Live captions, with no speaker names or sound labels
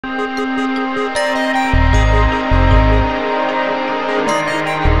Mingle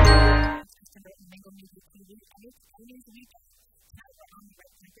Music TV, and it's Emmy's weekend. Now we're on the red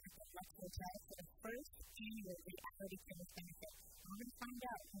carpet at the Flex Hotel for the first annual reality tennis benefit. We're going to find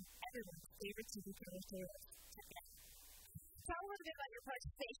out from everyone's favorite TV career heroes. Check it out. Tell a little bit about your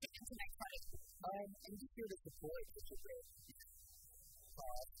participation in tonight's fight. I'm just here to support the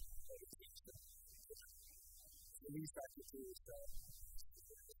cause of the team. The least I could do is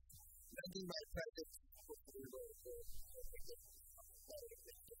lending my presence hopefully will make it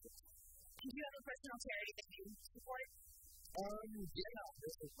do you have a personal charity that you support? Yeah,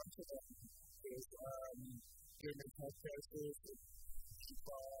 there's a bunch of them. There's Guillermo health services,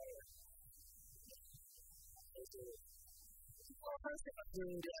 most of us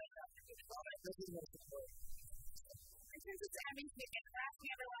doing the support. Since it's Emmy's weekend, we're asking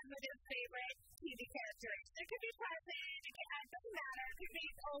everyone who their favorite TV character is. It could be present, it doesn't matter, it could be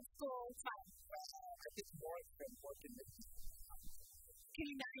old school, it's fine. I think more than working with Can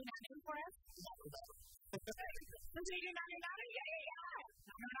you name it for us? Can you name it? Yeah.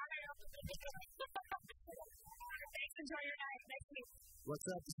 Thanks, enjoy your night. Next week. What's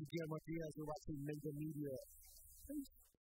up? This is Guillermo Diaz. We're watching Mingle Media.